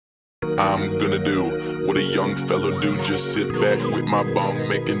I'm gonna do what a young fellow do. Just sit back with my bong,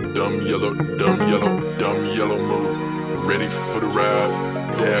 making dumb yellow move. Ready for the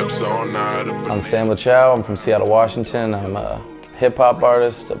ride, dabs all night. I'm Sam Lachow, I'm from Seattle, Washington. I'm a hip-hop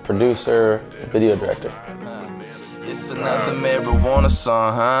artist, a producer, a video director. It's another marijuana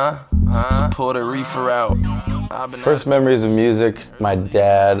song, huh? So pull the reefer out. First memories of music, my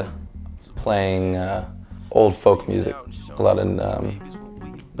dad playing old folk music. A lot of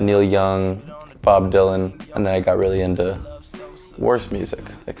Neil Young, Bob Dylan, and then I got really into worse music,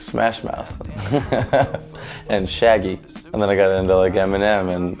 like Smash Mouth and Shaggy. And then I got into like Eminem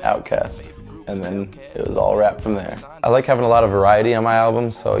and Outkast. And then it was all rap from there. I like having a lot of variety on my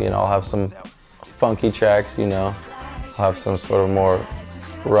albums, so I'll have some funky tracks, I'll have some sort of more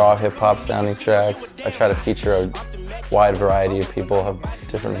raw hip-hop sounding tracks. I try to feature a wide variety of people, have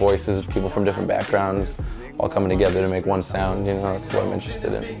different voices, people from different backgrounds, all coming together to make one sound, that's what I'm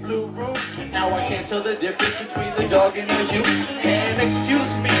interested in. Now I can't tell the difference between the dog and the you. And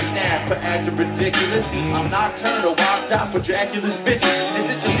excuse me now for acting ridiculous. I'm nocturnal, walked out for Dracula's bitches. Is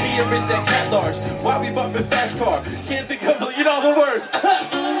it just me or is that cat large? Why we bumping fast car? Can't think of the words.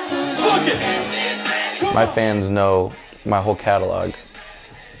 Fuck it! My fans know my whole catalog.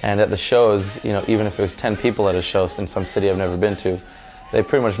 And at the shows, even if there's 10 people at a show in some city I've never been to, they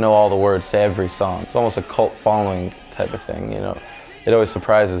pretty much know all the words to every song. It's almost a cult following type of thing, It always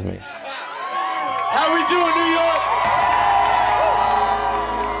surprises me. How we doing, New York?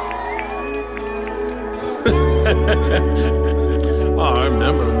 Oh, I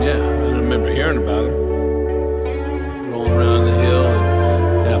remember him, yeah. I remember hearing about him. Rolling around the hill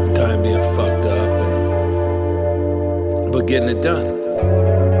and half the time being fucked up, but getting it done.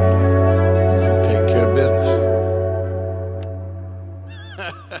 Taking care of business.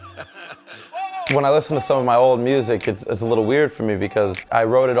 When I listen to some of my old music, it's a little weird for me because I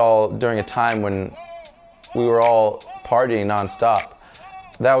wrote it all during a time when we were all partying nonstop.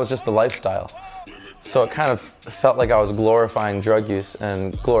 That was just the lifestyle. So it kind of felt like I was glorifying drug use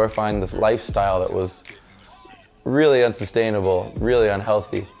and glorifying this lifestyle that was really unsustainable, really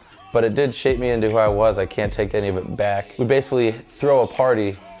unhealthy. But it did shape me into who I was. I can't take any of it back. We basically throw a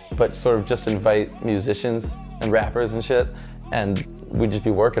party, but sort of just invite musicians and rappers and shit, and we'd just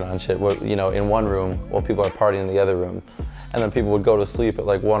be working on shit, in one room while people are partying in the other room. And then people would go to sleep at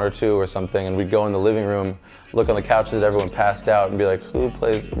like 1 or 2 or something, and we'd go in the living room, look on the couches that everyone passed out, and be like,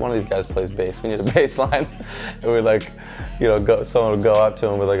 one of these guys plays bass, we need a bass line. And we'd like, someone would go up to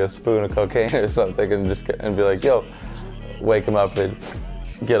him with like a spoon of cocaine or something and be like, yo, wake him up, and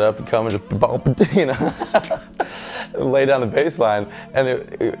get up and come and just bump, lay down the bass line.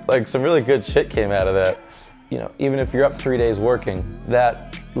 And like some really good shit came out of that. Even if you're up 3 days working,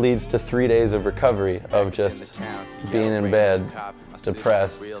 that leads to 3 days of recovery of just being in bed,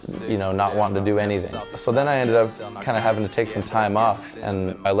 depressed, not wanting to do anything. So then I ended up kind of having to take some time off,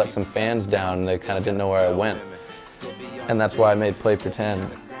 and I let some fans down, and they kind of didn't know where I went. And that's why I made Play Pretend.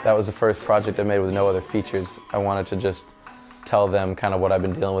 That was the first project I made with no other features. I wanted to just tell them kind of what I've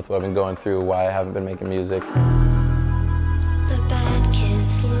been dealing with, what I've been going through, why I haven't been making music. The bad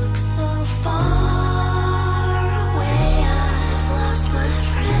kids look so far.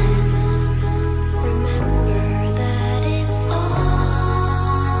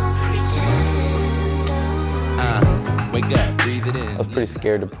 I was pretty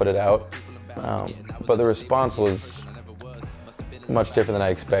scared to put it out, but the response was much different than I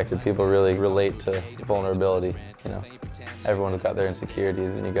expected. People really relate to vulnerability, Everyone's got their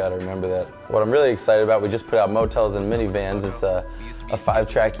insecurities, and you gotta remember that. What I'm really excited about, we just put out Motels and Minivans. It's a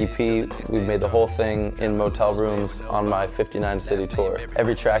 5-track EP. We've made the whole thing in motel rooms on my 59-city tour.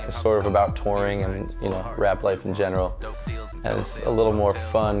 Every track is sort of about touring and, rap life in general. And it's a little more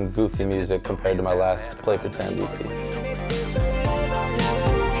fun, goofy music compared to my last Play Pretend EP.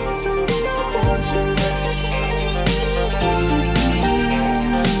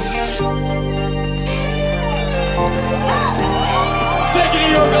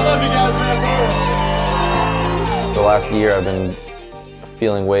 The last year I've been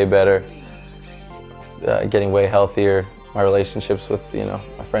feeling way better, getting way healthier. My relationships with,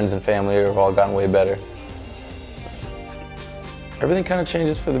 my friends and family have all gotten way better. Everything kind of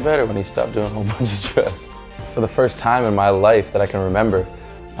changes for the better when you stop doing a whole bunch of drugs. For the first time in my life that I can remember,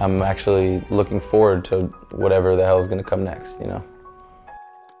 I'm actually looking forward to whatever the hell is going to come next,